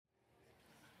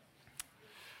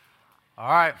All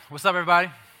right, what's up,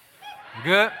 everybody? You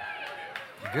good?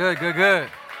 Good.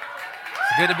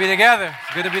 It's good to be together.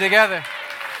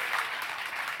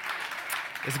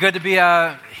 It's good to be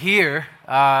here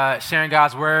sharing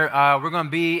God's word. We're going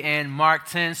to be in Mark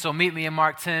 10, so meet me in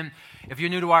Mark 10. If you're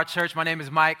new to our church, my name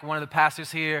is Mike, one of the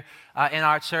pastors here in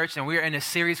our church, and we're in a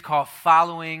series called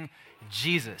Following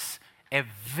Jesus, a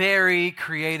very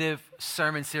creative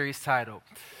sermon series title.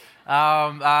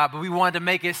 But we wanted to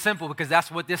make it simple because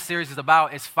that's what this series is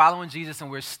about. It's following Jesus,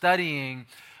 and we're studying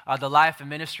the life and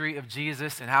ministry of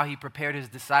Jesus and how he prepared his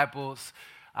disciples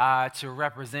to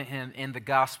represent him in the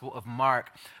Gospel of Mark.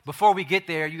 Before we get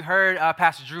there, you heard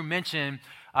Pastor Drew mention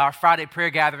our Friday prayer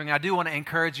gathering. I do want to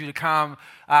encourage you to come.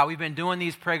 We've been doing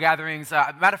these prayer gatherings.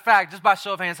 Matter of fact, just by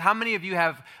show of hands, how many of you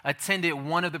have attended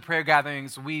one of the prayer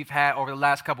gatherings we've had over the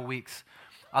last couple weeks?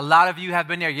 A lot of you have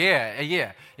been there.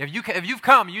 Yeah. If you've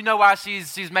come, you know why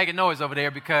she's making noise over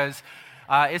there, because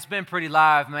it's been pretty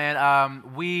live, man.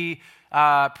 We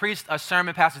preached a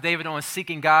sermon, Pastor David, on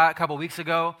seeking God a couple weeks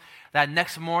ago. That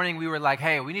next morning, we were like,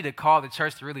 hey, we need to call the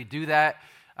church to really do that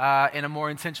in a more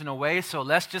intentional way. So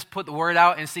let's just put the word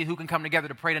out and see who can come together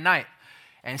to pray tonight.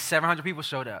 And 700 people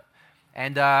showed up.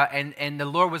 And the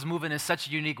Lord was moving in such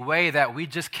a unique way that we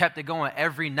just kept it going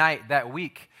every night that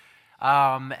week.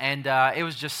 It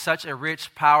was just such a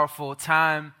rich, powerful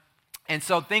time. And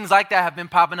so things like that have been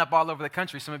popping up all over the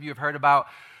country. Some of you have heard about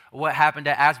what happened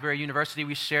at Asbury University.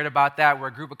 We shared about that, where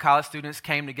a group of college students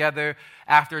came together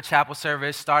after a chapel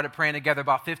service, started praying together,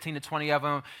 about 15 to 20 of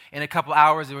them. In a couple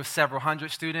hours, there were several hundred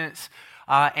students.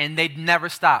 And they'd never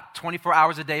stopped, 24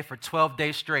 hours a day for 12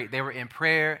 days straight. They were in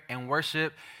prayer and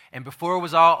worship. And before it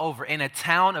was all over, in a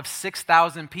town of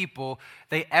 6,000 people,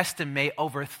 they estimate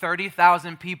over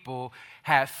 30,000 people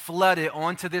had flooded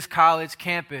onto this college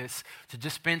campus to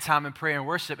just spend time in prayer and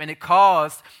worship. And it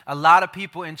caused a lot of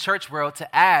people in church world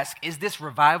to ask, is this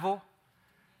revival?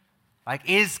 Like,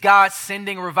 is God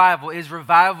sending revival? Is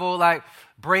revival, like,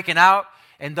 breaking out?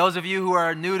 And those of you who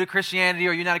are new to Christianity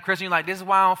or you're not a Christian, you're like, this is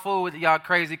why I don't fool with y'all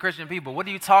crazy Christian people. What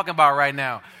are you talking about right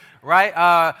now?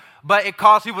 Right? But it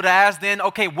caused people to ask then,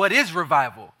 okay, what is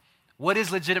revival? What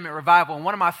is legitimate revival? And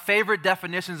one of my favorite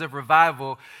definitions of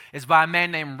revival is by a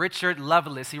man named Richard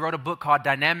Lovelace. He wrote a book called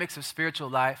Dynamics of Spiritual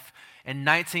Life in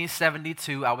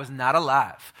 1972. I was not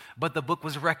alive, but the book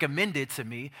was recommended to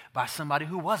me by somebody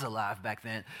who was alive back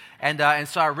then. And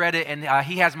so I read it, and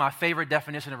he has my favorite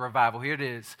definition of revival. Here it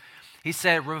is. He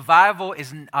said, revival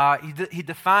is, he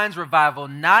defines revival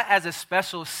not as a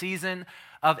special season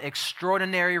of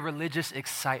extraordinary religious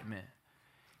excitement.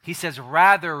 He says,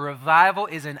 rather, revival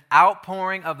is an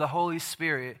outpouring of the Holy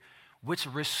Spirit which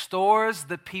restores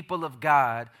the people of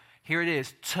God, here it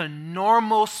is, to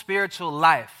normal spiritual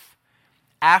life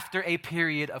after a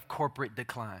period of corporate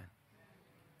decline.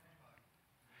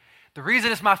 The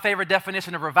reason it's my favorite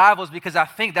definition of revival is because I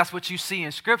think that's what you see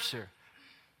in Scripture.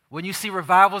 When you see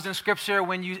revivals in Scripture,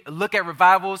 when you look at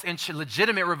revivals and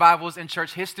legitimate revivals in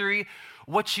church history,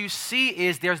 what you see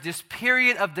is there's this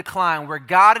period of decline where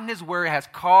God in his word has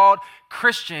called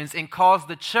Christians and calls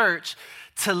the church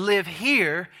to live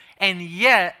here, and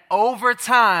yet over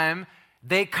time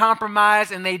they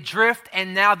compromise and they drift,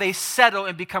 and now they settle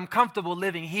and become comfortable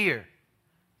living here.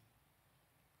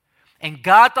 And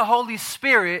God the Holy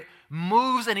Spirit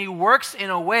moves and he works in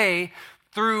a way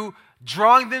through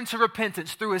drawing them to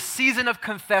repentance, through a season of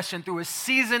confession, through a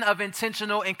season of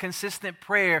intentional and consistent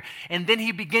prayer. And then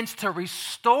he begins to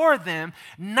restore them,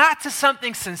 not to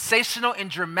something sensational and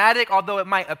dramatic, although it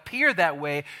might appear that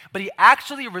way, but he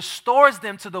actually restores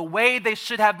them to the way they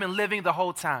should have been living the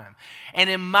whole time. And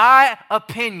in my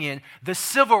opinion, the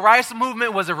civil rights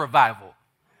movement was a revival,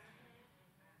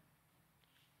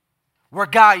 where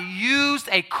God used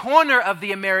a corner of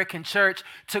the American church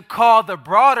to call the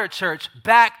broader church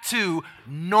back to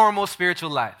normal spiritual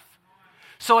life.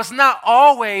 So it's not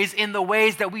always in the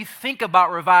ways that we think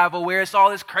about revival, where it's all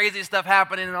this crazy stuff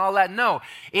happening and all that. No,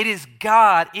 it is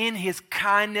God in his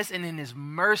kindness and in his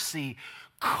mercy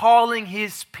calling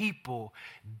his people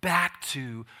back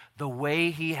to the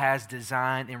way he has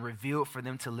designed and revealed for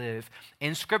them to live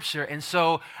in Scripture. And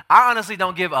so I honestly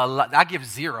don't give a lot, I give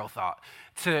zero thought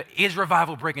to, is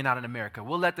revival breaking out in America?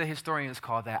 We'll let the historians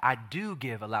call that. I do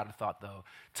give a lot of thought, though,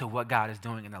 to what God is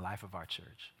doing in the life of our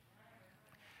church.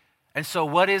 And so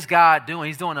what is God doing?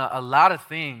 He's doing a lot of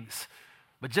things.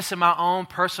 But just in my own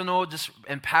personal, just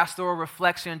in pastoral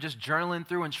reflection, just journaling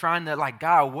through and trying to, like,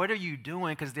 God, what are you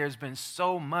doing? Because there's been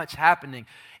so much happening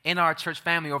in our church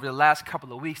family over the last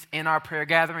couple of weeks in our prayer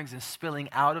gatherings and spilling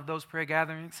out of those prayer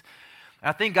gatherings. And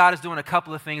I think God is doing a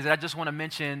couple of things that I just want to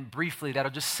mention briefly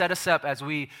that'll just set us up as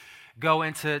we go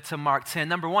into Mark 10.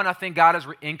 Number one, I think God is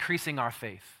increasing our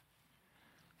faith.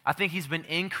 I think he's been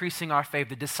increasing our faith.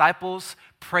 The disciples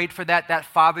prayed for that. That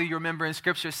father, you remember in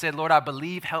Scripture, said, Lord, I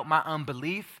believe, help my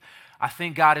unbelief. I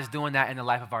think God is doing that in the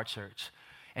life of our church.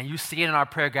 And you see it in our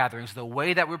prayer gatherings, the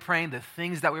way that we're praying, the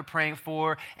things that we're praying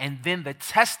for, and then the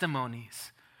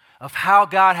testimonies of how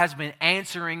God has been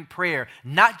answering prayer,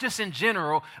 not just in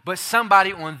general, but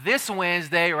somebody on this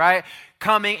Wednesday, right,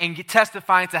 coming and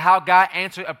testifying to how God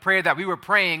answered a prayer that we were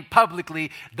praying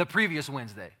publicly the previous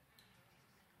Wednesday.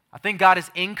 I think God is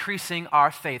increasing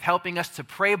our faith, helping us to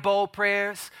pray bold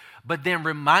prayers, but then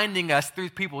reminding us through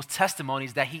people's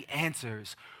testimonies that he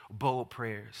answers bold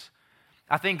prayers.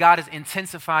 I think God is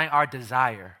intensifying our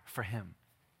desire for him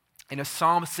in a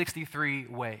Psalm 63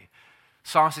 way.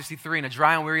 Psalm 63, in a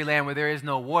dry and weary land where there is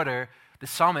no water, the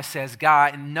psalmist says,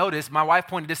 God, and notice, my wife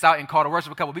pointed this out in Call to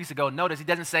Worship a couple weeks ago. Notice he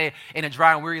doesn't say, in a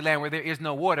dry and weary land where there is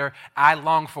no water, I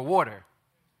long for water.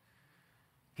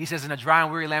 He says, in a dry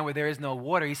and weary land where there is no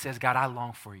water, he says, God, I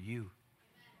long for you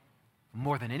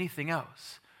more than anything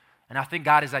else. And I think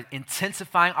God is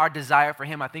intensifying our desire for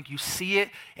him. I think you see it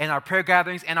in our prayer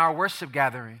gatherings and our worship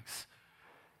gatherings.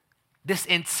 This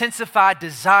intensified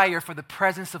desire for the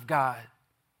presence of God,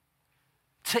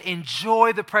 to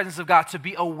enjoy the presence of God, to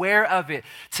be aware of it,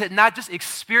 to not just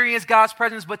experience God's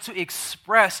presence, but to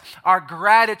express our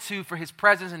gratitude for his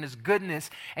presence and his goodness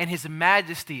and his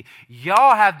majesty.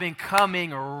 Y'all have been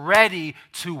coming ready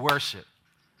to worship.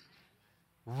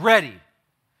 Ready.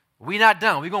 We're not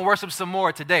done. We're going to worship some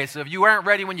more today. So if you weren't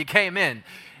ready when you came in,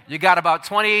 you got about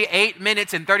 28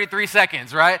 minutes and 33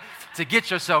 seconds, right, to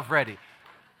get yourself ready.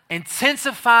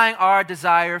 Intensifying our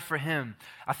desire for him.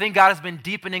 I think God has been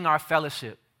deepening our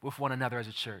fellowship with one another as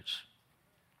a church.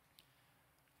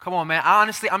 Come on, man.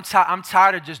 Honestly, I'm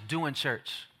tired of just doing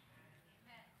church.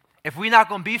 If we're not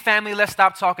going to be family, let's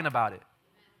stop talking about it.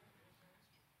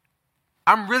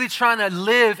 I'm really trying to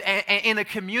live in a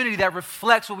community that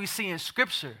reflects what we see in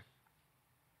Scripture.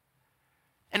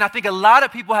 And I think a lot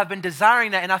of people have been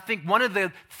desiring that. And I think one of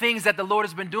the things that the Lord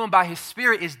has been doing by his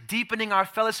Spirit is deepening our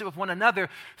fellowship with one another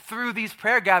through these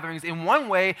prayer gatherings. In one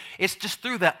way, it's just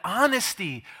through the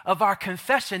honesty of our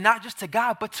confession, not just to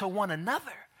God, but to one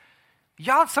another.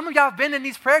 Some of y'all have been in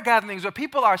these prayer gatherings where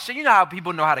people are, you know how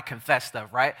people know how to confess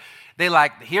stuff, right? They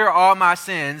like, here are all my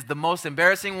sins, the most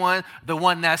embarrassing one, the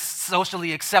one that's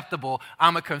socially acceptable,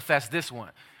 I'm going to confess this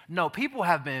one. No, people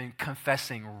have been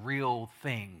confessing real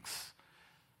things.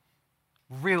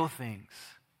 Real things.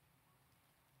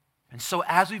 And so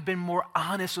as we've been more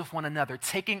honest with one another,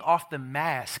 taking off the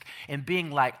mask and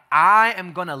being like, I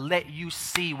am going to let you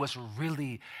see what's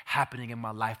really happening in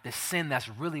my life, the sin that's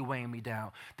really weighing me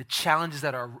down, the challenges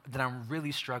that I'm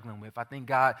really struggling with. I think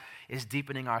God is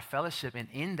deepening our fellowship, and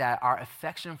in that, our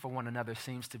affection for one another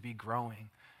seems to be growing.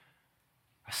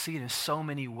 I see it in so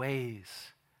many ways.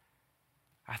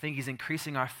 I think he's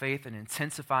increasing our faith and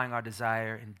intensifying our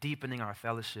desire and deepening our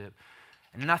fellowship.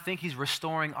 And then I think he's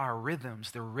restoring our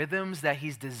rhythms, the rhythms that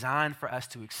he's designed for us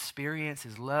to experience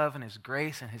his love and his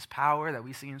grace and his power that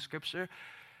we see in Scripture.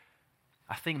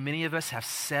 I think many of us have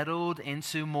settled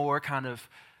into more kind of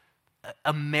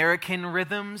American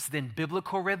rhythms than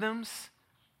biblical rhythms.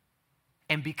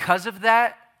 And because of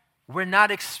that, we're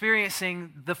not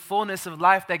experiencing the fullness of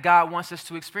life that God wants us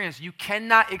to experience. You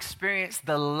cannot experience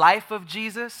the life of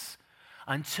Jesus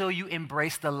until you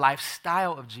embrace the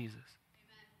lifestyle of Jesus.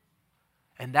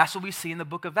 And that's what we see in the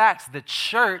book of Acts. The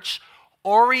church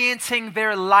orienting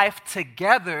their life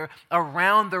together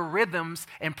around the rhythms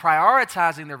and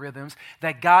prioritizing the rhythms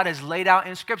that God has laid out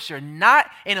in Scripture. Not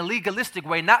in a legalistic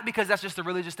way, not because that's just a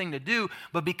religious thing to do,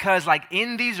 but because like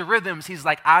in these rhythms, he's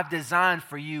like, I've designed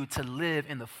for you to live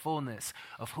in the fullness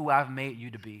of who I've made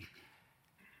you to be.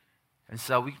 And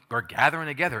so we're gathering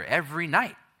together every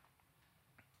night.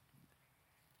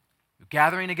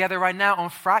 Gathering together right now on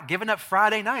Friday, giving up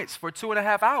Friday nights for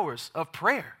 2.5 hours of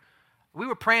prayer. We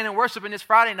were praying and worshiping this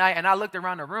Friday night, and I looked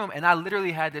around the room, and I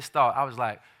literally had this thought. I was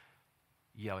like,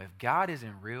 yo, if God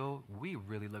isn't real, we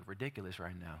really look ridiculous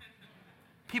right now.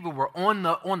 People were on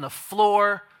the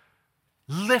floor,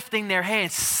 lifting their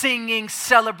hands, singing,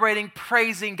 celebrating,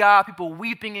 praising God, people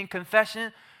weeping in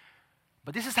confession.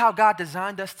 But this is how God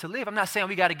designed us to live. I'm not saying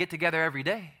we got to get together every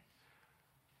day.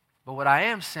 But what I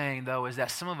am saying, though, is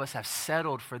that some of us have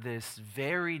settled for this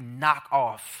very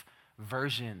knockoff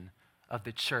version of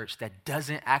the church that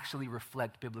doesn't actually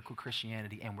reflect biblical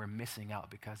Christianity, and we're missing out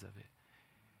because of it.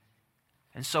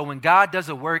 And so when God does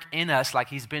a work in us like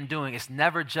he's been doing, it's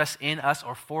never just in us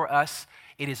or for us.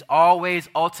 It is always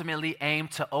ultimately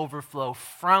aimed to overflow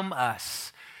from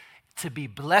us, to be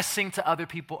blessing to other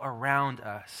people around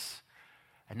us.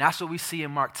 And that's what we see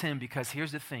in Mark 10, because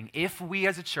here's the thing. If we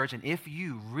as a church, and if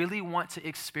you really want to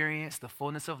experience the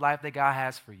fullness of life that God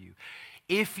has for you,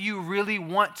 if you really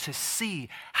want to see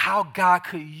how God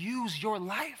could use your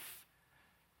life,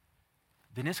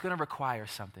 then it's going to require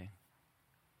something.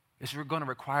 It's going to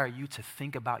require you to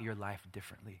think about your life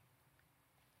differently.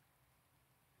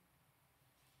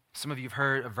 Some of you have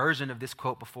heard a version of this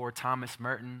quote before. Thomas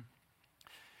Merton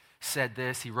said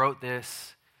this. He wrote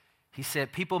this. He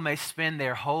said, "People may spend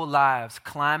their whole lives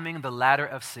climbing the ladder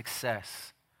of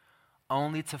success,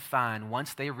 only to find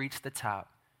once they reach the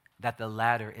top that the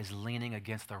ladder is leaning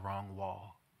against the wrong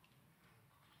wall."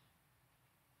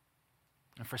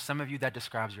 And for some of you, that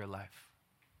describes your life.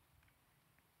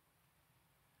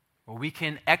 Or we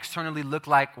can externally look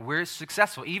like we're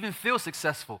successful, even feel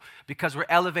successful, because we're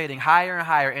elevating higher and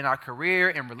higher in our career,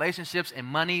 in relationships, in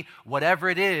money, whatever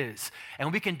it is.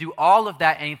 And we can do all of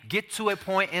that and get to a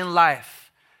point in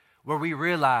life where we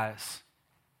realize,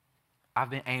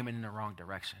 I've been aiming in the wrong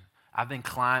direction. I've been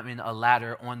climbing a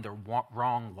ladder on the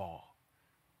wrong wall.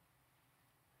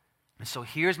 And so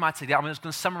here's my today. I'm just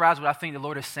going to summarize what I think the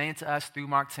Lord is saying to us through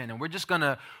Mark 10. And we're just going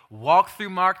to walk through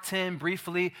Mark 10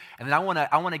 briefly. And then I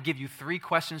want to give you 3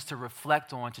 questions to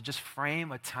reflect on, to just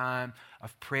frame a time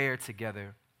of prayer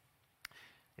together.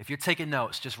 If you're taking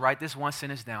notes, just write this one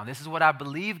sentence down. This is what I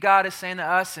believe God is saying to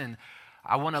us, and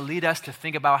I want to lead us to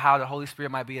think about how the Holy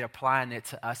Spirit might be applying it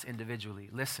to us individually.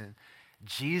 Listen,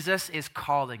 Jesus is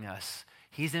calling us.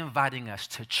 He's inviting us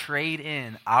to trade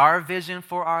in our vision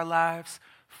for our lives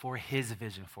for his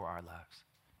vision for our lives.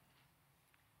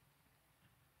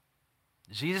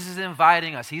 Jesus is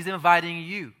inviting us. He's inviting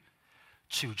you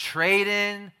to trade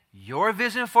in your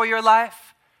vision for your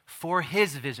life for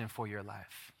his vision for your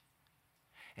life.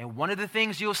 And one of the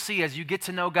things you'll see as you get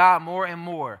to know God more and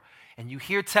more, and you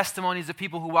hear testimonies of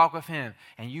people who walk with him,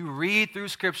 and you read through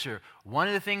Scripture, one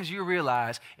of the things you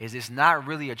realize is it's not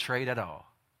really a trade at all.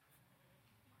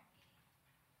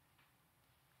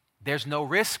 There's no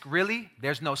risk, really.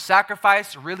 There's no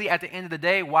sacrifice, really, at the end of the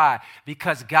day. Why?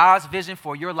 Because God's vision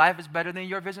for your life is better than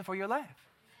your vision for your life.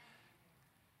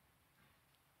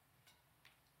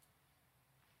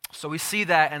 So we see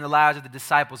that in the lives of the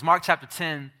disciples. Mark chapter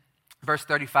 10, verse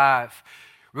 35.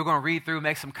 We're going to read through,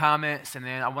 make some comments, and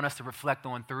then I want us to reflect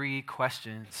on 3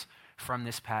 questions from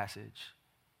this passage.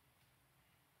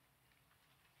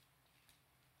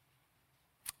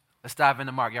 Let's dive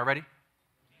into Mark. Y'all ready?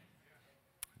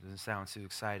 Doesn't sound too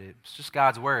excited. It's just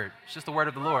God's word. It's just the word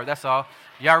of the Lord. That's all.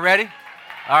 Y'all ready?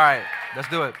 All right, let's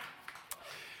do it.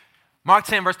 Mark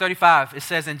 10, verse 35, it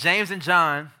says, "And James and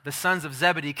John, the sons of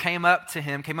Zebedee, came up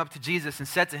to Jesus and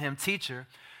said to him, 'Teacher,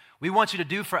 we want you to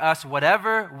do for us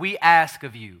whatever we ask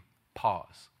of you.'"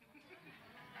 Pause.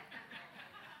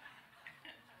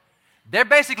 They're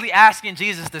basically asking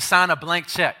Jesus to sign a blank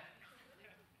check.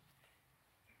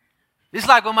 It's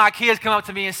like when my kids come up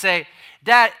to me and say,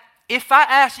 "Dad, if I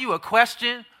ask you a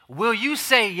question, will you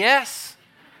say yes?"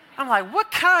 I'm like, where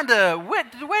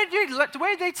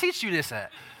did they teach you this at?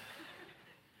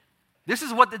 This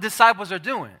is what the disciples are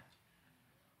doing.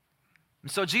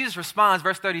 And so Jesus responds,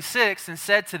 verse 36, and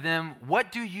said to them, "What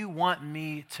do you want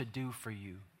me to do for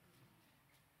you?"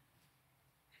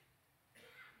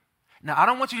 Now, I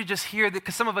don't want you to just hear this,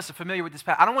 because some of us are familiar with this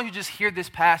passage. I don't want you to just hear this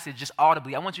passage just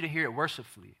audibly. I want you to hear it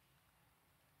worshipfully.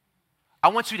 I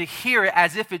want you to hear it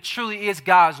as if it truly is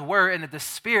God's word and that the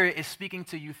Spirit is speaking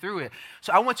to you through it.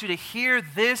 So I want you to hear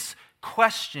this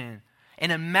question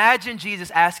and imagine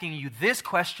Jesus asking you this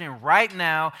question right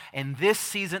now in this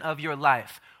season of your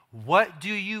life. What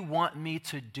do you want me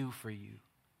to do for you?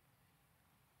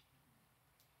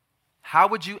 How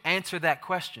would you answer that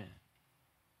question?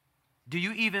 Do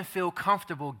you even feel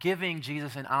comfortable giving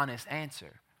Jesus an honest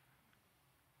answer?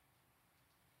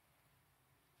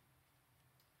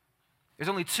 There's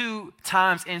only 2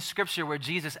 times in Scripture where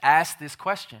Jesus asked this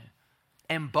question,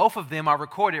 and both of them are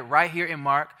recorded right here in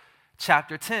Mark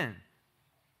chapter 10.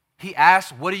 He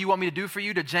asked, "What do you want me to do for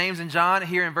you?" to James and John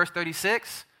here in verse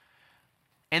 36.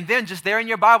 And then just there in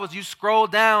your Bibles, you scroll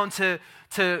down to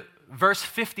verse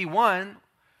 51,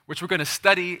 which we're going to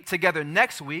study together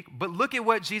next week. But look at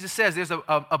what Jesus says. There's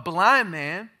a blind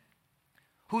man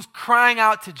who's crying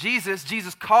out to Jesus.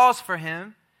 Jesus calls for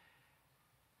him.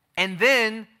 And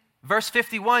then verse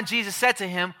 51, Jesus said to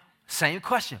him, same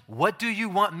question, "What do you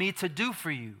want me to do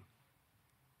for you?"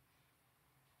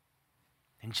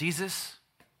 And Jesus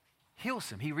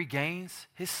heals him. He regains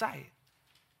his sight.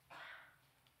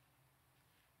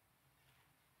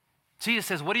 Jesus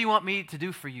says, "What do you want me to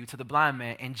do for you?" to the blind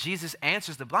man. And Jesus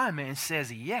answers the blind man and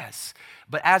says, "Yes."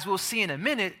 But as we'll see in a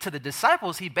minute, to the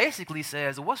disciples, he basically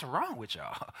says, "What's wrong with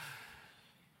y'all?"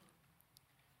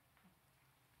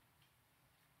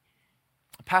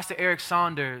 Pastor Eric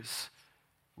Saunders,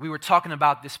 we were talking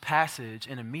about this passage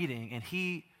in a meeting, and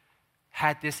he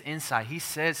had this insight. He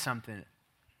said something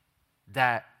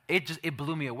that it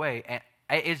blew me away, and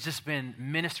it's just been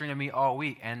ministering to me all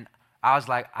week. And I was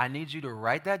like, I need you to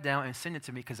write that down and send it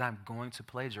to me because I'm going to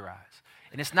plagiarize.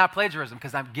 And it's not plagiarism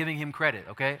because I'm giving him credit,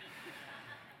 okay?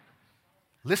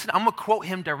 Listen, I'm going to quote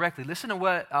him directly. Listen to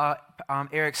what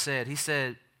Eric said. He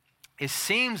said, it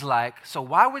seems like, so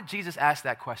why would Jesus ask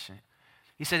that question?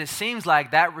 He said, it seems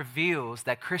like that reveals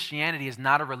that Christianity is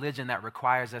not a religion that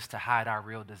requires us to hide our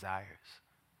real desires.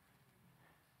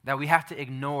 That we have to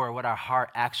ignore what our heart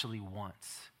actually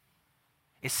wants.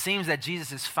 It seems that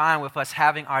Jesus is fine with us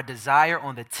having our desire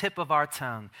on the tip of our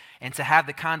tongue and to have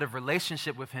the kind of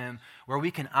relationship with him where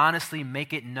we can honestly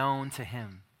make it known to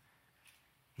him.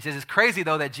 He says it's crazy,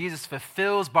 though, that Jesus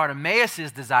fulfills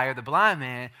Bartimaeus' desire, the blind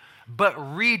man, but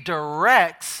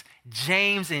redirects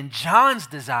James and John's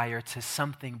desire to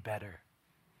something better.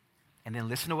 And then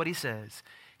listen to what he says.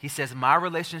 He says, my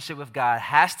relationship with God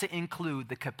has to include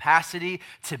the capacity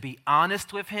to be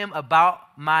honest with him about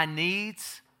my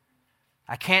needs.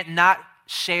 I can't not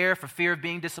share for fear of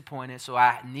being disappointed, so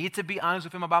I need to be honest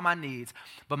with him about my needs.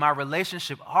 But my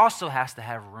relationship also has to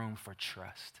have room for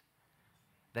trust.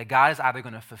 That God is either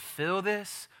going to fulfill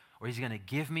this or he's going to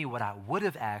give me what I would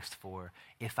have asked for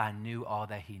if I knew all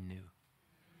that he knew.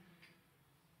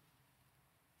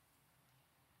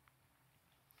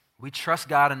 We trust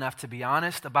God enough to be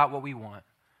honest about what we want,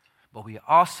 but we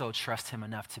also trust him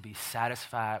enough to be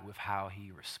satisfied with how he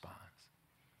responds.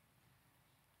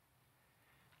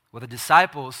 Well, the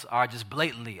disciples are just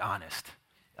blatantly honest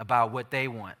about what they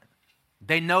want.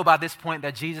 They know by this point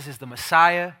that Jesus is the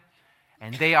Messiah,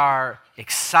 and they are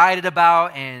excited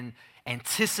about and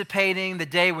anticipating the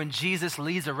day when Jesus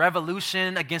leads a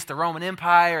revolution against the Roman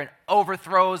Empire and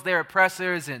overthrows their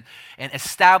oppressors and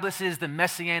establishes the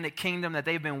messianic kingdom that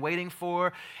they've been waiting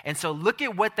for. And so look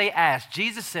at what they ask.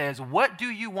 Jesus says, what do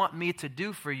you want me to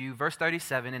do for you? Verse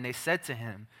 37, and they said to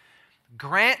him,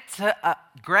 grant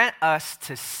us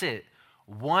to sit,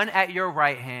 one at your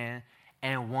right hand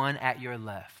and one at your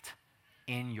left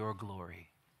in your glory.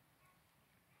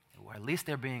 Or at least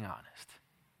they're being honest.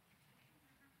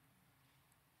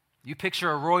 You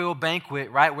picture a royal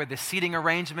banquet, right, where the seating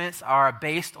arrangements are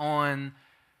based on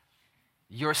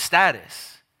your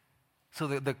status. So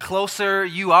the closer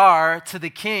you are to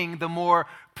the king, the more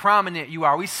prominent you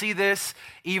are. We see this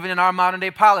even in our modern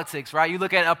day politics, right? You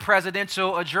look at a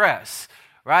presidential address,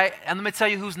 right? And let me tell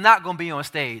you who's not going to be on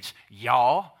stage.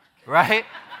 Y'all, right?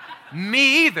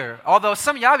 Me either. Although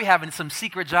some of y'all be having some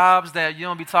secret jobs that you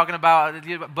don't be talking about.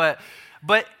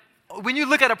 But when you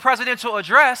look at a presidential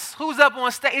address, who's up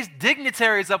on stage? It's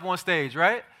dignitaries up on stage,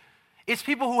 right? It's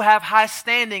people who have high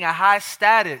standing, a high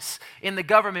status in the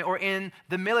government or in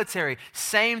the military.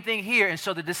 Same thing here. And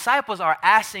so the disciples are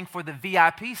asking for the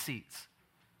VIP seats.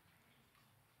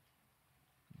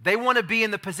 They want to be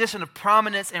in the position of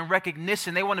prominence and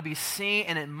recognition. They want to be seen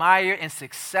and admired and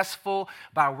successful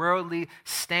by worldly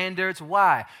standards.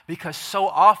 Why? Because so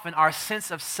often our sense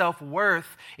of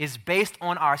self-worth is based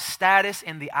on our status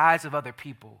in the eyes of other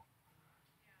people.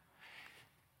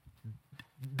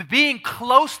 Being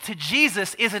close to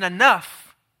Jesus isn't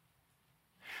enough.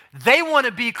 They want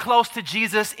to be close to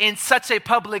Jesus in such a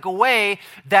public way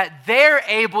that they're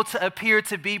able to appear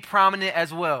to be prominent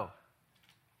as well.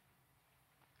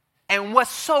 And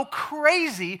what's so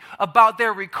crazy about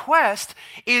their request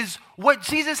is what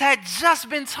Jesus had just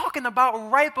been talking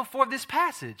about right before this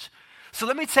passage. So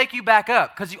let me take you back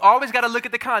up, because you always got to look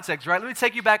at the context, right? Let me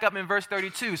take you back up in verse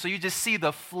 32 so you just see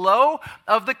the flow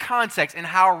of the context and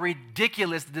how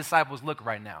ridiculous the disciples look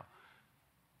right now.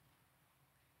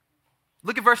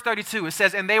 Look at verse 32. It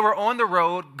says, and they were on the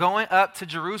road going up to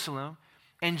Jerusalem,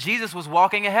 and Jesus was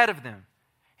walking ahead of them.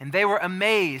 And they were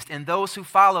amazed, and those who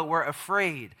followed were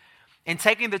afraid. And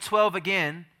taking the 12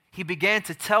 again, he began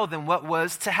to tell them what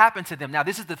was to happen to them. Now,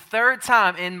 this is the third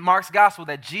time in Mark's gospel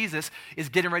that Jesus is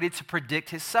getting ready to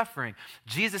predict his suffering.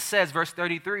 Jesus says, verse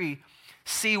 33,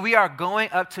 see, we are going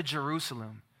up to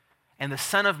Jerusalem, and the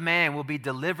Son of Man will be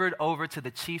delivered over to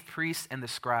the chief priests and the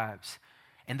scribes,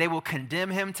 and they will condemn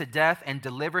him to death and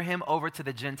deliver him over to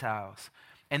the Gentiles.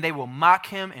 And they will mock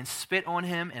him and spit on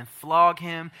him and flog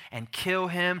him and kill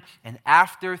him. And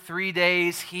after 3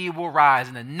 days, he will rise.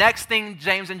 And the next thing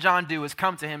James and John do is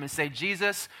come to him and say,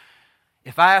 Jesus,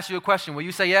 if I ask you a question, will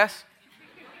you say yes?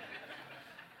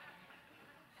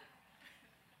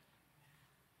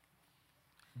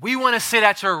 We want to sit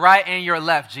at your right and your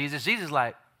left, Jesus. Jesus is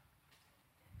like,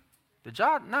 did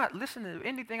y'all not listen to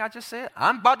anything I just said?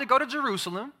 I'm about to go to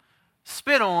Jerusalem,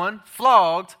 spit on,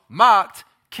 flogged, mocked,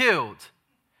 killed.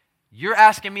 You're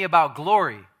asking me about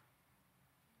glory.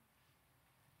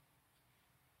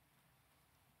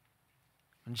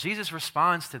 And Jesus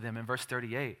responds to them in verse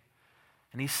 38.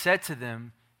 And he said to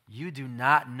them, you do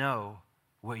not know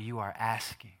what you are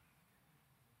asking.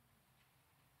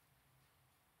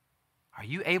 Are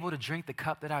you able to drink the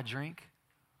cup that I drink,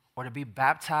 or to be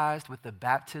baptized with the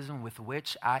baptism with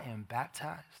which I am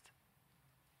baptized?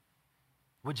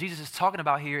 What Jesus is talking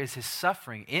about here is his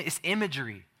suffering. It's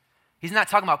imagery. He's not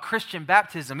talking about Christian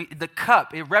baptism. The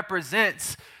cup, it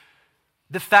represents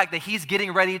the fact that he's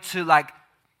getting ready to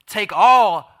take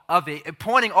all of it,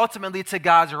 pointing ultimately to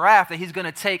God's wrath that he's going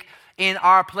to take in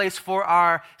our place for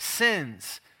our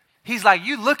sins. He's like,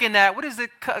 you looking at, what is the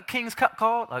king's cup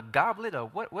called? A goblet? Or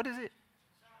what is it?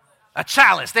 A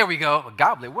chalice. There we go. A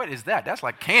goblet. What is that? That's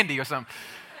like candy or something.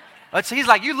 So he's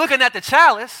like, you looking at the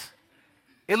chalice.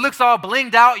 It looks all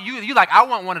blinged out. You like, I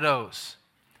want one of those.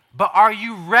 But are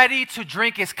you ready to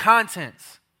drink its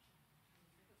contents?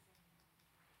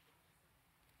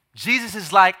 Jesus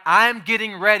is like, I'm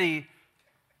getting ready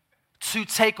to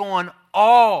take on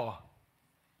all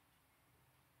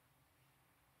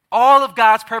of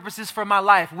God's purposes for my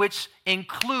life, which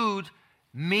include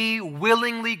me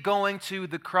willingly going to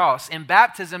the cross. And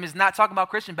baptism is not talking about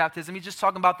Christian baptism. He's just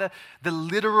talking about the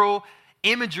literal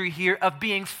imagery here of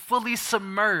being fully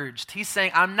submerged. He's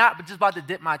saying, I'm not just about to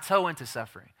dip my toe into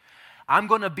suffering. I'm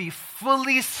going to be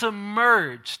fully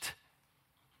submerged.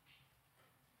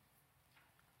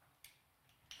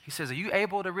 He says, are you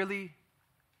able to really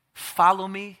follow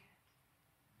me?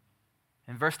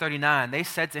 In verse 39, they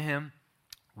said to him,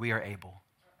 we are able.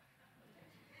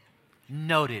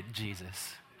 Noted,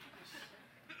 Jesus.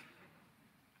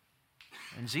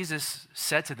 And Jesus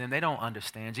said to them, they don't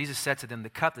understand. Jesus said to them, the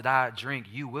cup that I drink,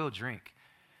 you will drink.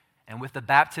 And with the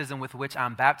baptism with which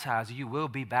I'm baptized, you will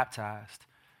be baptized.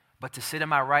 But to sit at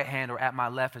my right hand or at my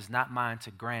left is not mine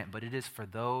to grant, but it is for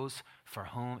those for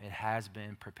whom it has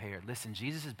been prepared. Listen,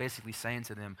 Jesus is basically saying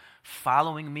to them,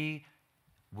 following me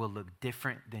will look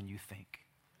different than you think.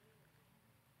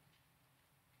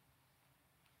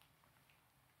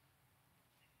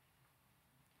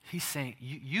 He's saying,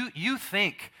 you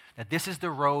think that this is the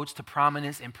roads to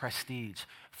prominence and prestige.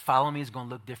 Follow me is going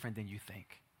to look different than you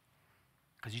think.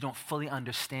 Because you don't fully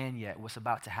understand yet what's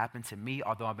about to happen to me,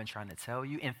 although I've been trying to tell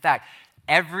you. In fact,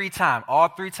 every time, all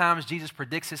 3 times Jesus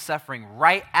predicts his suffering,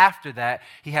 right after that,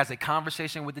 he has a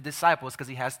conversation with the disciples because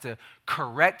he has to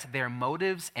correct their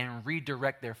motives and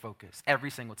redirect their focus every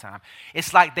single time.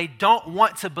 It's like they don't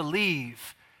want to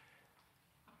believe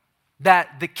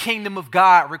that the kingdom of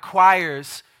God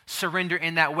requires surrender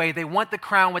in that way. They want the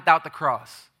crown without the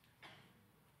cross.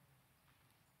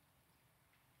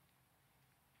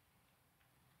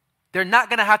 They're not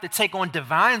going to have to take on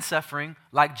divine suffering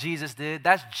like Jesus did.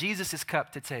 That's Jesus'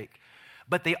 cup to take.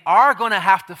 But they are going to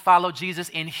have to follow Jesus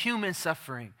in human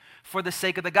suffering for the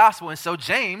sake of the gospel. And so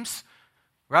James,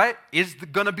 right, is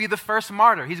going to be the first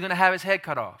martyr. He's going to have his head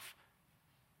cut off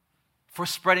for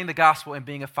spreading the gospel and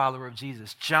being a follower of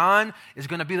Jesus. John is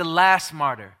going to be the last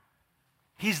martyr.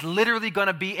 He's literally going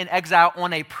to be in exile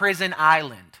on a prison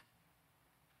island,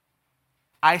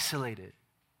 isolated.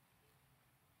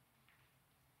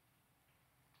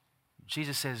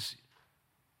 Jesus says,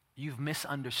 you've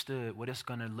misunderstood what it's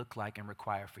going to look like and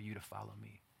require for you to follow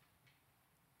me.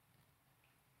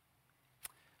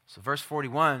 So verse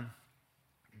 41,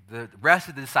 the rest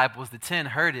of the disciples, the 10,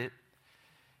 heard it,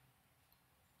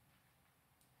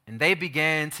 and they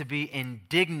began to be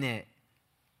indignant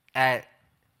at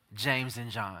James and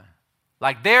John.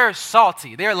 Like, they're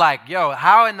salty. They're like, yo,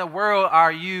 how in the world are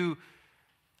you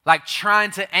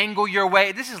trying to angle your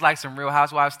way? This is like some Real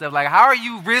Housewives stuff. Like, how are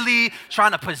you really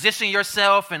trying to position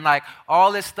yourself and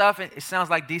all this stuff? It sounds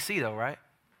like DC though, right?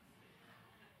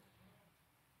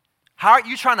 How are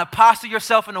you trying to posture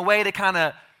yourself in a way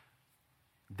to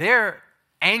they're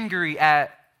angry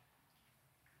at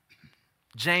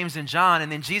James and John.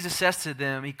 And then Jesus says to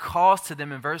them, he calls to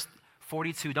them in verse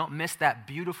 42, don't miss that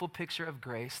beautiful picture of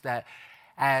grace, that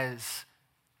as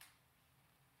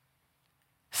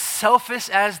selfish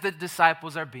as the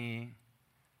disciples are being,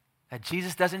 that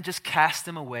Jesus doesn't just cast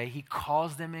them away. He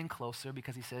calls them in closer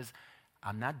because he says,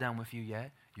 I'm not done with you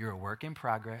yet. You're a work in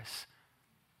progress.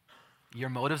 Your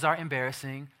motives are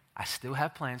embarrassing. I still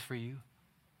have plans for you.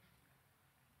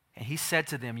 And he said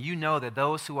to them, you know that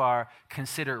those who are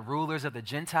considered rulers of the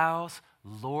Gentiles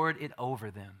lord it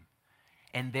over them,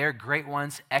 and their great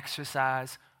ones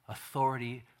exercise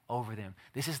authority over them.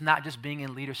 This is not just being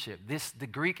in leadership. The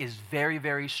Greek is very,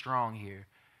 very strong here.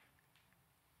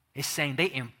 It's saying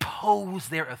they impose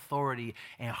their authority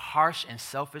in harsh and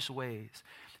selfish ways.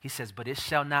 He says, but it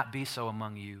shall not be so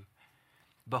among you.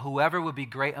 But whoever will be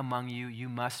great among you,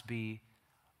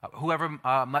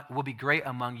 will be great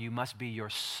among you must be your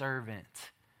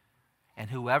servant. And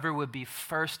whoever would be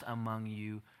first among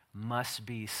you must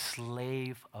be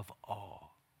slave of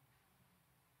all.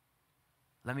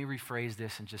 Let me rephrase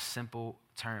this in just simple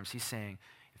terms. He's saying,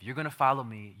 if you're going to follow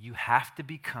me, you have to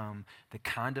become the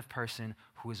kind of person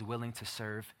who is willing to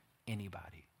serve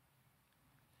anybody.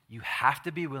 You have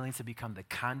to be willing to become the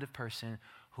kind of person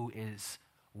who is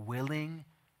willing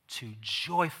to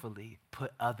joyfully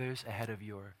put others ahead of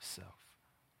yourself.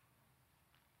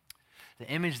 The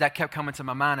image that kept coming to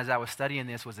my mind as I was studying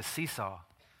this was a seesaw.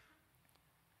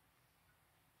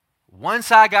 One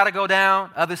side got to go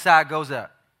down, other side goes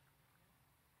up.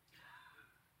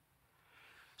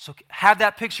 So have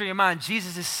that picture in your mind.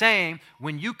 Jesus is saying,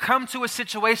 when you come to a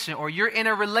situation or you're in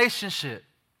a relationship,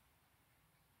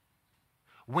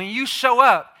 when you show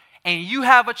up and you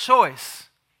have a choice,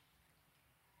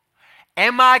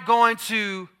 am I going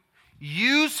to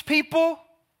use people,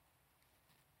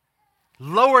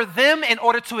 lower them in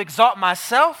order to exalt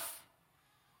myself?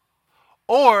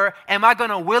 Or am I going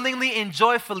to willingly and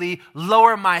joyfully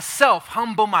lower myself,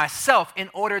 humble myself in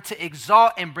order to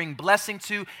exalt and bring blessing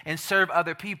to and serve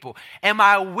other people? Am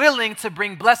I willing to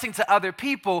bring blessing to other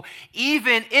people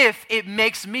even if it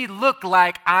makes me look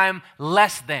like I'm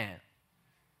less than?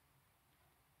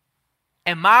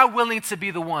 Am I willing to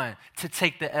be the one to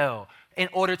take the L in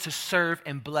order to serve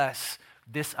and bless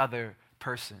this other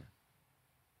person?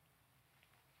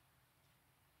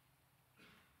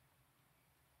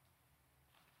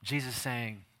 Jesus is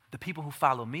saying, the people who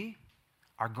follow me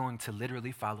are going to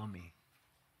literally follow me.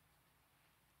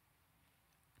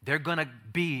 They're going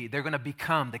to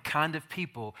become the kind of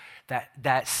people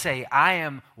that say, I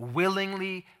am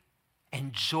willingly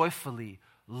and joyfully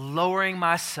lowering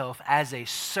myself as a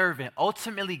servant,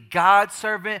 ultimately God's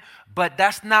servant, but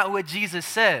that's not what Jesus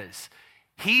says.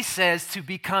 He says to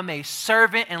become a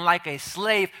servant and like a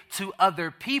slave to other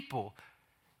people.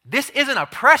 This isn't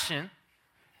oppression.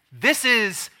 This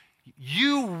is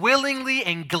you willingly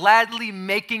and gladly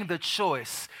making the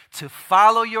choice to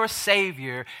follow your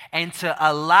Savior and to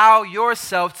allow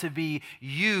yourself to be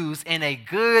used in a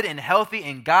good and healthy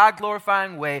and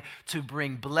God-glorifying way to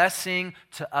bring blessing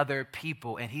to other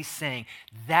people. And he's saying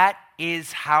that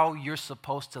is how you're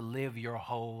supposed to live your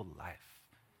whole life.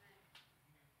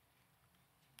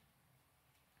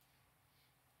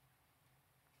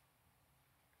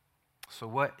 So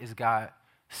what is God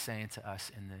saying to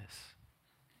us in this?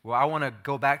 Well, I want to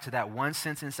go back to that one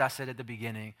sentence I said at the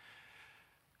beginning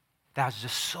that was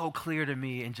just so clear to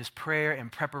me in just prayer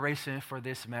and preparation for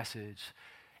this message.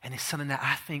 And it's something that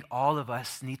I think all of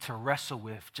us need to wrestle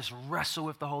with, just wrestle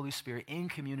with the Holy Spirit in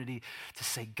community to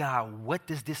say, God, what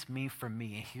does this mean for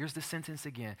me? And here's the sentence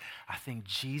again. I think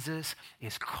Jesus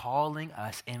is calling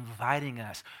us, inviting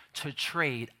us to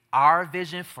trade our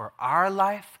vision for our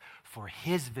life for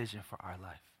his vision for our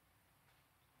life.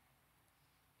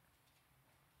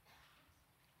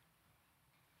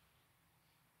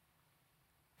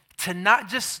 To not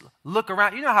just look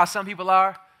around. You know how some people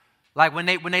are? Like when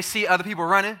they see other people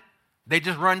running, they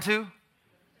just run too.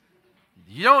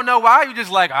 You don't know why. You just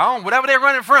like, whatever they're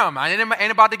running from,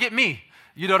 ain't about to get me.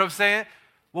 You know what I'm saying?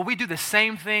 Well, we do the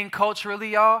same thing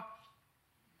culturally, y'all.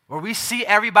 Where we see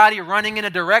everybody running in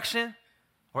a direction,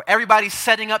 or everybody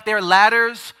setting up their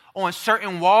ladders on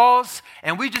certain walls,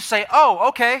 and we just say, oh,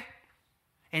 okay.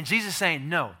 And Jesus is saying,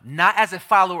 no, not as a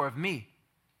follower of me.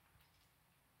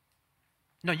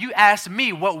 No, you ask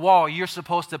me what wall you're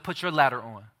supposed to put your ladder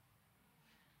on.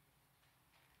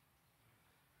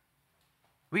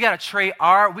 We got to trade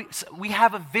we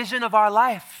have a vision of our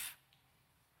life.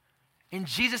 And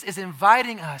Jesus is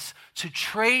inviting us to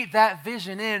trade that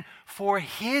vision in for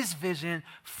his vision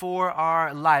for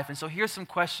our life. And so here's some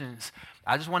questions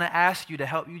I just want to ask you to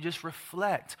help you just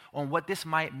reflect on what this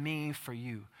might mean for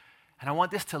you. And I want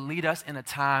this to lead us in a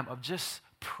time of just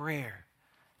prayer.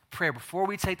 Prayer before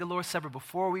we take the Lord's Supper,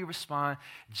 before we respond,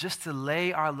 just to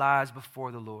lay our lives before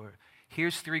the Lord.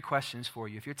 Here's 3 questions for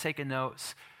you. If you're taking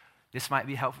notes, this might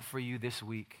be helpful for you this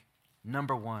week.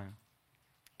 Number 1,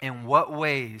 in what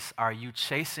ways are you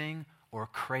chasing or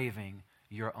craving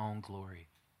your own glory?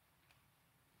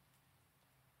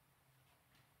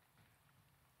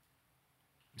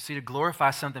 You see, to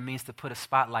glorify something means to put a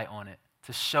spotlight on it,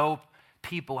 to show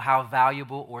people how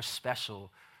valuable or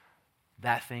special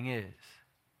that thing is.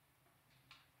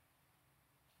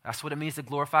 That's what it means to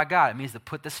glorify God. It means to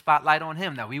put the spotlight on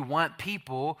him, that we want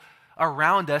people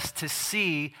around us to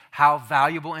see how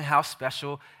valuable and how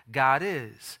special God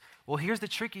is. Well, here's the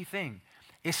tricky thing.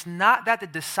 It's not that the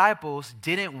disciples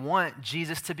didn't want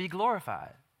Jesus to be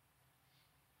glorified.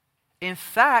 In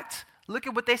fact, look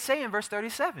at what they say in verse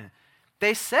 37.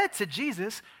 They said to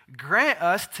Jesus, grant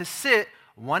us to sit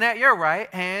one at your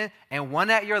right hand and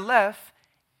one at your left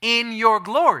in your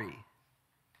glory.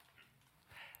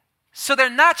 So they're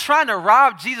not trying to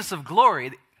rob Jesus of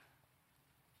glory.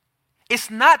 It's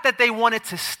not that they wanted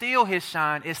to steal his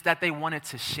shine, it's that they wanted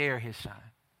to share his shine.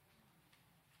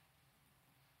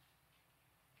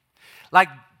 Like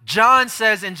John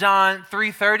says in John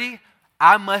 3:30,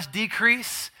 I must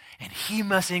decrease and he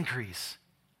must increase.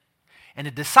 And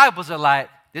the disciples are like,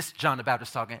 this is John the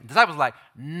Baptist talking. The disciples are like,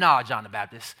 nah, John the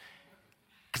Baptist,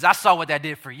 because I saw what that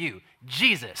did for you.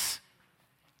 Jesus,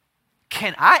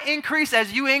 can I increase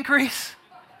as you increase?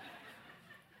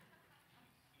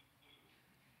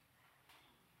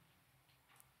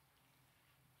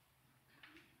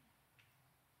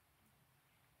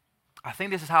 I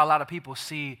think this is how a lot of people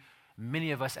see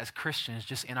many of us as Christians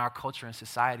just in our culture and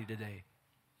society today.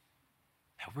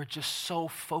 That we're just so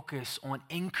focused on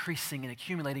increasing and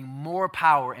accumulating more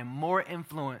power and more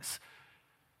influence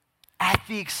at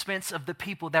the expense of the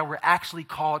people that we're actually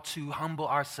called to humble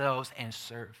ourselves and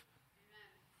serve.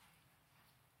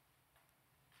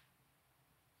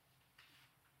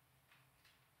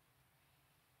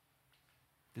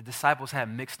 The disciples had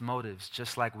mixed motives,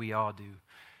 just like we all do.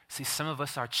 See, some of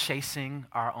us are chasing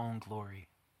our own glory.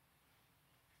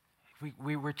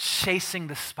 We're chasing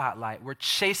the spotlight. We're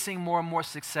chasing more and more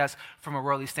success from a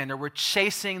worldly standard. We're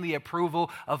chasing the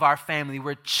approval of our family.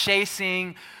 We're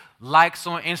chasing likes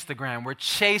on Instagram. We're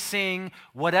chasing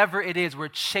whatever it is. We're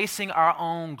chasing our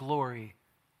own glory.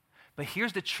 But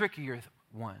here's the trickier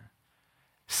one.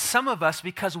 Some of us,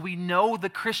 because we know the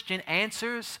Christian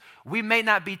answers, we may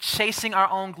not be chasing our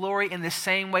own glory in the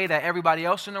same way that everybody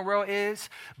else in the world is,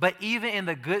 but even in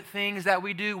the good things that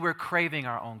we do, we're craving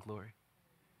our own glory.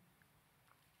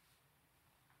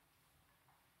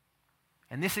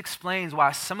 And this explains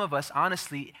why some of us,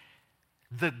 honestly,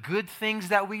 the good things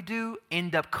that we do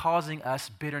end up causing us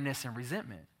bitterness and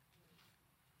resentment.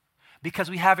 Because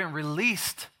we haven't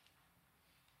released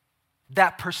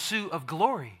that pursuit of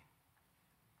glory.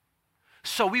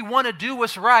 So we want to do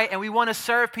what's right and we want to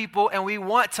serve people and we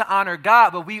want to honor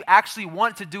God, but we actually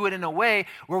want to do it in a way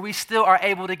where we still are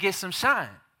able to get some shine.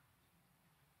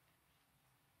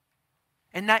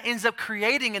 And that ends up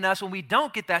creating in us, when we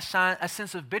don't get that shine, a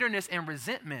sense of bitterness and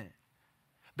resentment.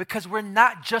 Because we're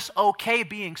not just okay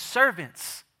being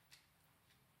servants.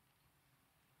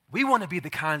 We want to be the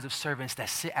kinds of servants that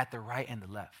sit at the right and the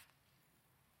left.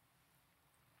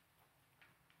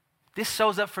 This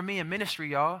shows up for me in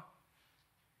ministry, y'all.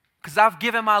 Because I've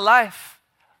given my life.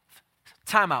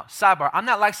 Time out, sidebar. I'm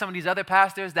not like some of these other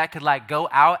pastors that could like go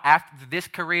out after this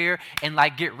career and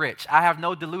like get rich. I have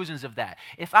no delusions of that.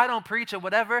 If I don't preach or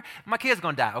whatever, my kid's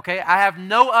gonna die, okay? I have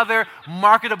no other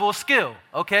marketable skill,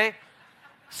 okay?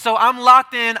 So I'm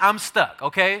locked in, I'm stuck,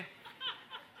 okay?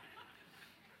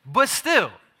 But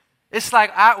still, it's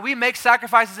like we make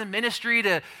sacrifices in ministry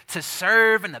to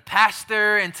serve and to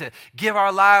pastor and to give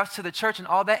our lives to the church and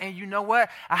all that. And you know what?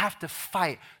 I have to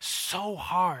fight so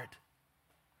hard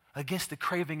against the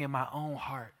craving in my own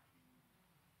heart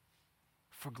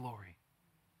for glory.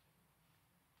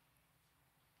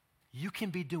 You can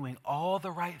be doing all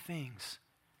the right things,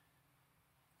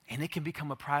 and it can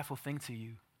become a prideful thing to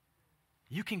you.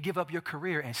 You can give up your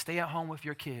career and stay at home with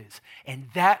your kids, and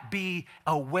that be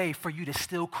a way for you to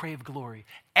still crave glory.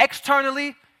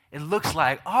 Externally, it looks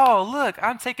like, oh, look,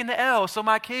 I'm taking the L so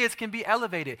my kids can be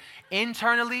elevated.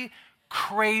 Internally,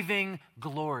 craving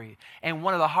glory. And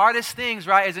one of the hardest things,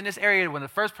 right, is in this area when the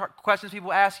first questions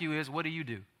people ask you is, what do you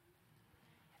do?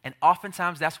 And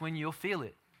oftentimes that's when you'll feel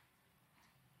it.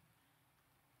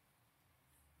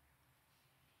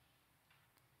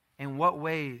 In what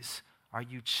ways are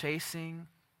you chasing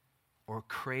or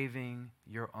craving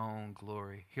your own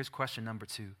glory? Here's question number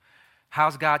 2.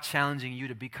 How's God challenging you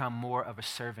to become more of a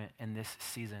servant in this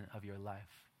season of your life?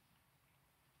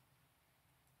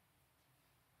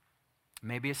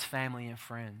 Maybe it's family and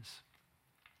friends.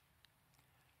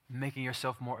 Making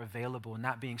yourself more available,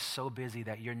 not being so busy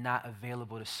that you're not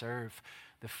available to serve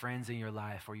the friends in your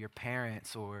life or your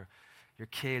parents or your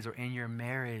kids or in your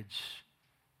marriage.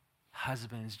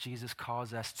 Husbands, Jesus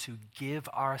calls us to give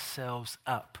ourselves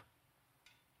up.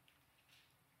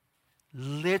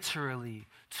 Literally,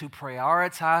 to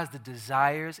prioritize the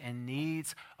desires and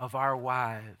needs of our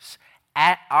wives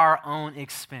at our own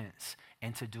expense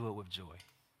and to do it with joy.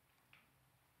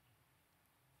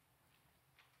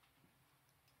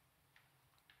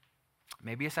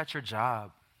 Maybe it's at your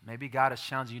job. Maybe God is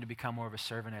challenging you to become more of a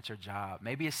servant at your job.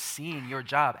 Maybe it's seeing your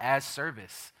job as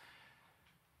service.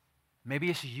 Maybe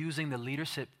it's using the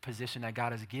leadership position that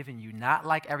God has given you, not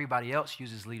like everybody else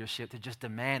uses leadership, to just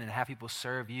demand and have people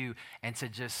serve you and to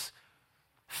just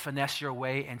finesse your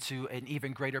way into an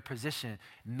even greater position.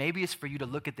 Maybe it's for you to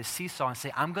look at the seesaw and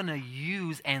say, I'm going to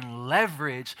use and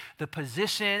leverage the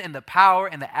position and the power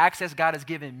and the access God has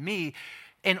given me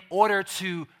in order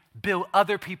to build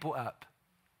other people up,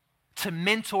 to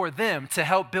mentor them, to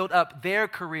help build up their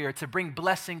career, to bring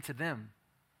blessing to them.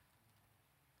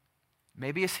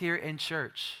 Maybe it's here in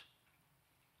church.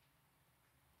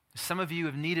 Some of you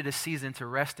have needed a season to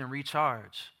rest and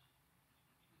recharge.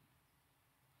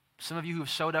 Some of you who have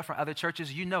showed up from other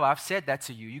churches, you know I've said that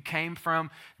to you. You came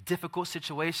from difficult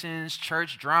situations,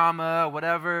 church drama,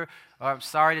 whatever. I'm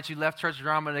sorry that you left church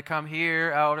drama to come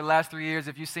here over the last 3 years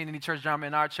if you've seen any church drama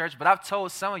in our church. But I've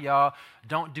told some of y'all,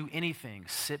 don't do anything.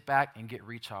 Sit back and get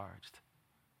recharged.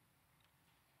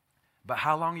 But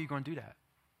how long are you going to do that?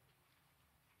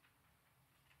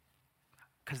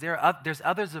 Because there's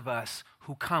others of us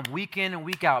who come week in and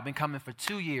week out, been coming for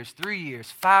 2 years, 3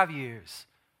 years, 5 years.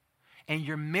 And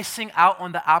you're missing out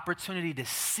on the opportunity to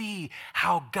see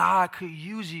how God could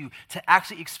use you to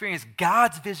actually experience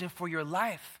God's vision for your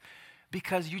life,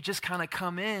 because you just kind of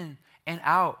come in and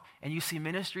out and you see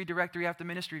ministry directory after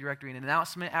ministry directory and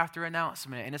announcement after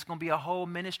announcement, and it's going to be a whole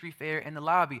ministry fair in the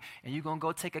lobby, and you're going to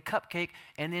go take a cupcake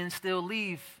and then still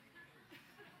leave.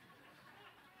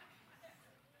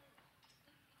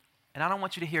 And I don't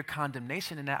want you to hear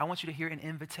condemnation in that. I want you to hear an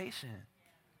invitation.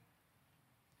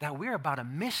 That we're about a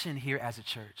mission here as a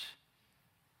church.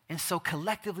 And so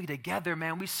collectively together,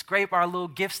 man, we scrape our little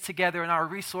gifts together and our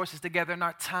resources together and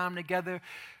our time together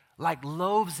like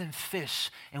loaves and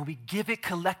fish, and we give it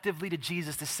collectively to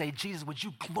Jesus to say, Jesus, would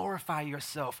you glorify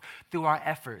yourself through our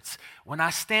efforts? When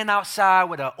I stand outside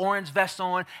with an orange vest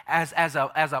on as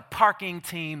a parking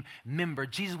team member,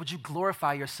 Jesus, would you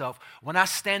glorify yourself? When I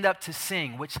stand up to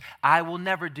sing, which I will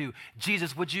never do,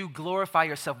 Jesus, would you glorify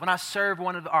yourself? When I serve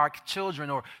one of our children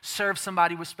or serve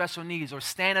somebody with special needs or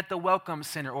stand at the welcome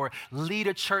center or lead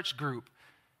a church group,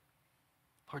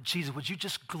 Lord Jesus, would you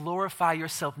just glorify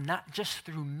yourself, not just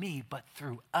through me, but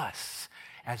through us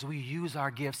as we use our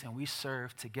gifts and we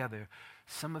serve together.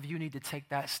 Some of you need to take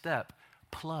that step.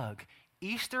 Plug.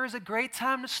 Easter is a great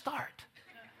time to start.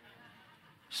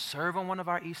 Serve on one of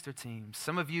our Easter teams.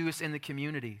 Some of you, it's in the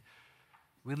community.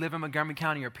 We live in Montgomery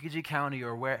County or PG County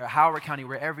or Howard County,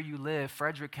 wherever you live,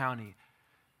 Frederick County.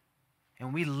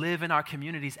 And we live in our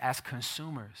communities as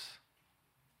consumers,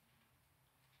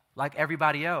 like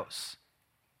everybody else.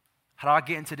 How do I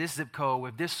get into this zip code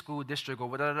with this school district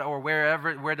or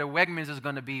wherever where the Wegmans is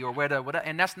going to be or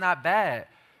and that's not bad.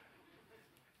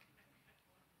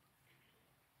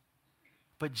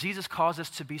 But Jesus calls us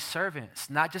to be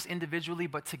servants, not just individually,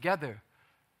 but together.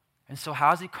 And so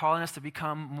how is he calling us to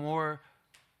become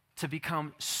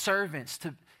servants,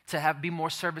 to be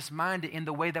more service-minded in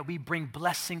the way that we bring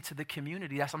blessing to the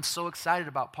community? I'm so excited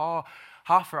about Paul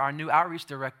Hoffer, our new outreach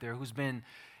director, who's been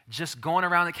just going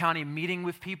around the county, meeting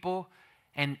with people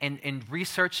and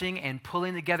researching and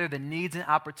pulling together the needs and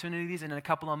opportunities. And in a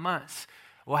couple of months,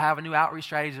 we'll have a new outreach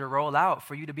strategy to roll out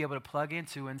for you to be able to plug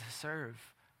into and to serve.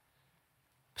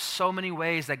 So many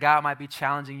ways that God might be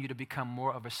challenging you to become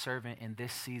more of a servant in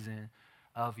this season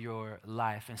of your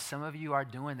life. And some of you are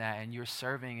doing that, and you're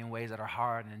serving in ways that are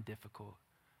hard and difficult.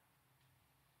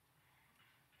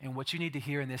 And what you need to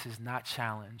hear in this is not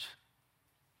challenge.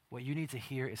 What you need to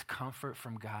hear is comfort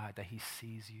from God that he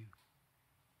sees you,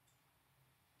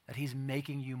 that he's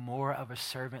making you more of a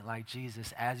servant like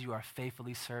Jesus as you are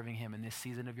faithfully serving him in this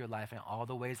season of your life and all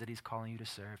the ways that he's calling you to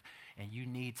serve. And you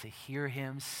need to hear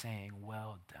him saying,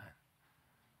 well done.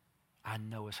 I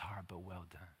know it's hard, but well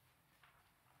done.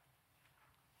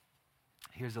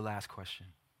 Here's the last question,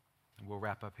 and we'll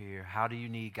wrap up here. How do you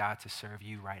need God to serve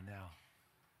you right now?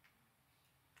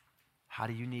 How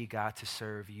do you need God to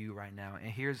serve you right now? And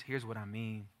here's what I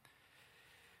mean.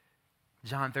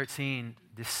 John 13,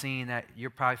 this scene that you're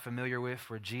probably familiar with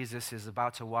where Jesus is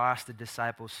about to wash the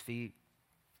disciples' feet.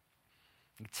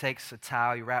 He takes a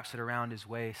towel, he wraps it around his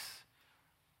waist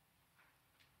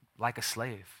like a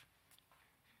slave.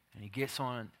 And he gets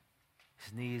on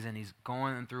his knees and he's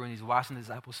going through and he's washing the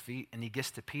disciples' feet, and he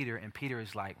gets to Peter, and Peter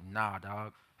is like, nah,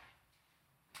 dog.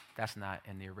 That's not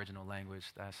in the original language.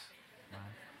 That's not.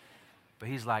 But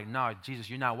he's like, no,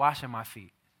 Jesus, you're not washing my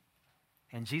feet.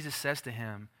 And Jesus says to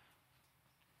him,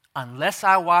 unless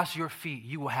I wash your feet,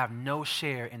 you will have no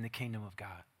share in the kingdom of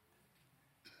God.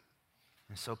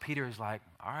 And so Peter is like,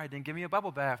 all right, then give me a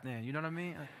bubble bath then. You know what I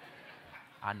mean?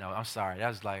 I know, I'm sorry. That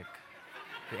was like,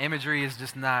 the imagery is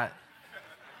just not.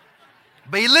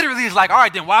 But he literally is like, all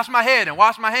right, then wash my head and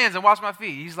wash my hands and wash my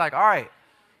feet. He's like, all right.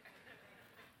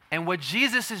 And what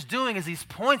Jesus is doing is he's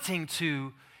pointing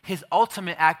to his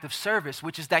ultimate act of service,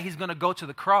 which is that he's going to go to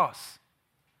the cross.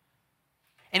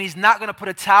 And he's not going to put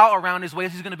a towel around his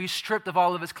waist. He's going to be stripped of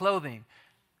all of his clothing.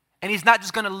 And he's not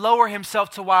just going to lower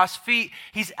himself to wash feet.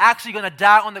 He's actually going to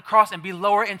die on the cross and be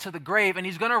lowered into the grave. And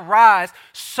he's going to rise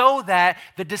so that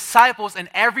the disciples and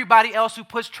everybody else who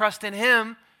puts trust in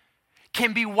him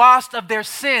can be washed of their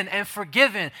sin and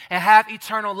forgiven and have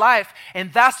eternal life.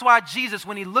 And that's why Jesus,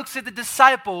 when he looks at the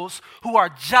disciples who are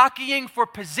jockeying for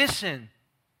position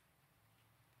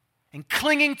and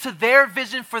clinging to their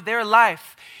vision for their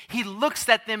life, he looks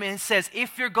at them and says,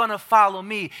 if you're going to follow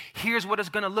me, here's what it's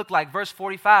going to look like. Verse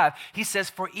 45, he says,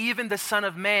 for even the Son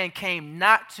of Man came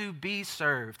not to be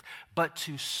served, but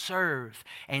to serve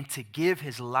and to give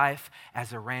his life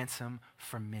as a ransom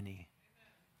for many.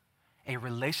 A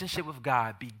relationship with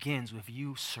God begins with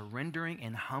you surrendering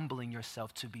and humbling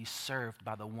yourself to be served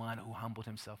by the one who humbled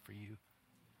himself for you.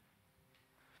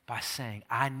 By saying,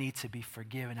 I need to be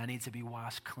forgiven, I need to be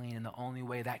washed clean, and the only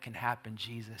way that can happen,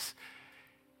 Jesus,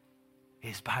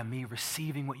 is by me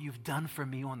receiving what you've done for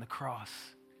me on the cross.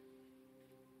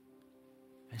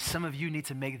 And some of you need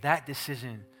to make that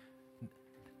decision.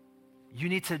 You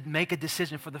need to make a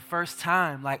decision for the first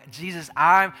time. Like, Jesus,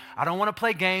 I don't want to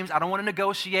play games. I don't want to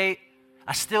negotiate.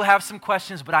 I still have some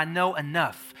questions, but I know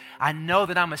enough. I know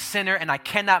that I'm a sinner and I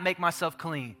cannot make myself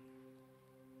clean.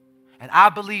 And I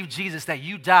believe, Jesus, that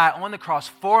you died on the cross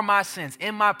for my sins,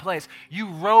 in my place. You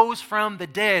rose from the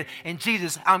dead. And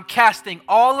Jesus, I'm casting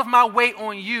all of my weight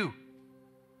on you.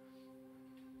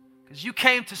 Because you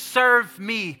came to serve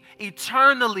me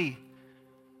eternally.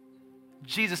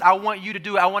 Jesus, I want you to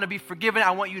do it. I want to be forgiven. I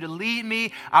want you to lead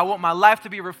me. I want my life to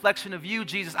be a reflection of you.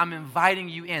 Jesus, I'm inviting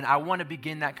you in. I want to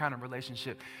begin that kind of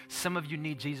relationship. Some of you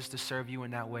need Jesus to serve you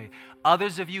in that way.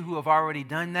 Others of you who have already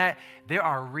done that, there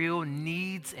are real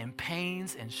needs and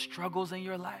pains and struggles in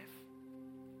your life.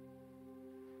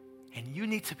 And you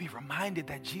need to be reminded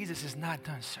that Jesus is not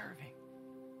done serving.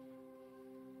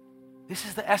 This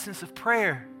is the essence of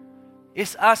prayer.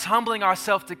 It's us humbling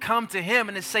ourselves to come to him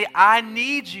and to say, I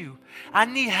need you. I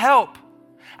need help.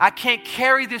 I can't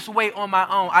carry this weight on my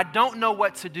own. I don't know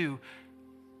what to do.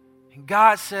 And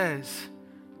God says,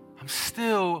 I'm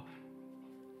still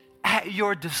at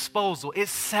your disposal. It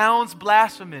sounds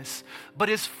blasphemous, but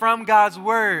it's from God's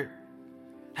word.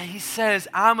 And he says,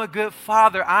 I'm a good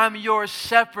father. I'm your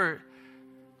shepherd.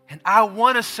 And I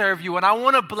want to serve you, and I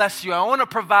want to bless you. I want to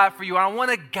provide for you. I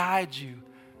want to guide you.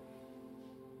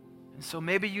 So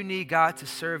maybe you need God to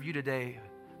serve you today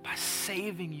by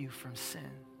saving you from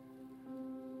sin.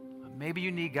 Maybe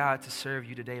you need God to serve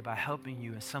you today by helping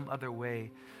you in some other way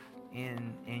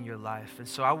in your life. And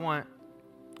so I want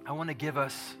to give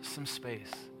us some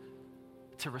space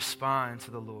to respond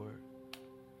to the Lord.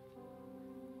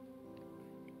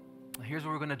 Here's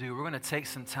what we're going to do. We're going to take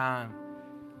some time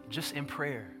just in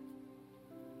prayer.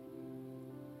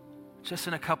 Just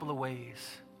in a couple of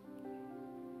ways.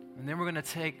 And then we're going to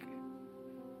take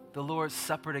the Lord's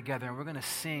Supper together, and we're going to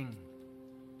sing.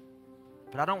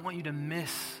 But I don't want you to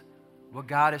miss what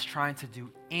God is trying to do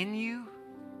in you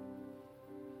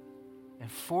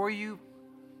and for you,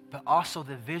 but also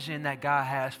the vision that God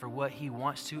has for what he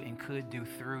wants to and could do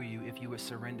through you if you would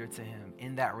surrender to him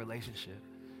in that relationship,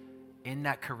 in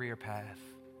that career path,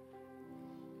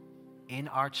 in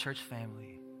our church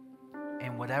family,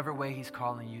 in whatever way he's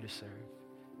calling you to serve.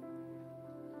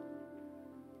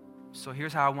 So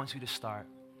here's how I want you to start.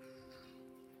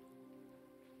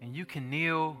 And you can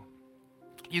kneel,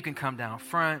 you can come down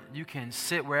front, you can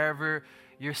sit wherever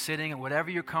you're sitting and whatever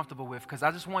you're comfortable with, because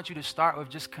I just want you to start with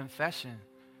just confession.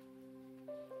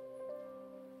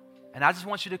 And I just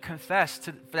want you to confess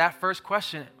for that first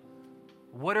question.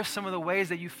 What are some of the ways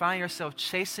that you find yourself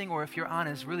chasing, or if you're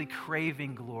honest, really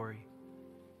craving glory?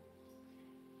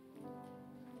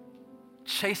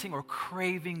 Chasing or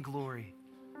craving glory.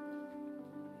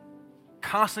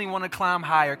 Constantly want to climb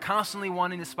higher, constantly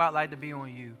wanting the spotlight to be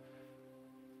on you.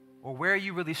 Or where are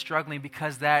you really struggling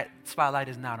because that spotlight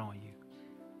is not on you?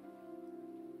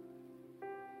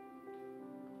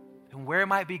 And where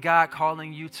might be God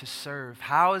calling you to serve?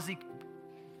 How is he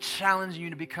challenging you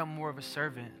to become more of a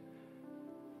servant?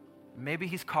 Maybe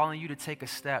he's calling you to take a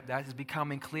step that is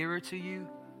becoming clearer to you.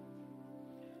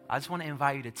 I just want to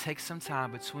invite you to take some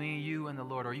time between you and the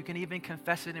Lord, or you can even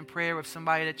confess it in prayer with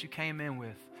somebody that you came in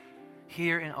with.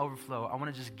 Here in Overflow, I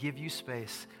want to just give you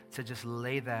space to just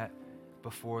lay that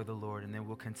before the Lord, and then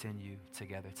we'll continue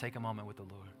together. Take a moment with the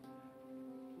Lord.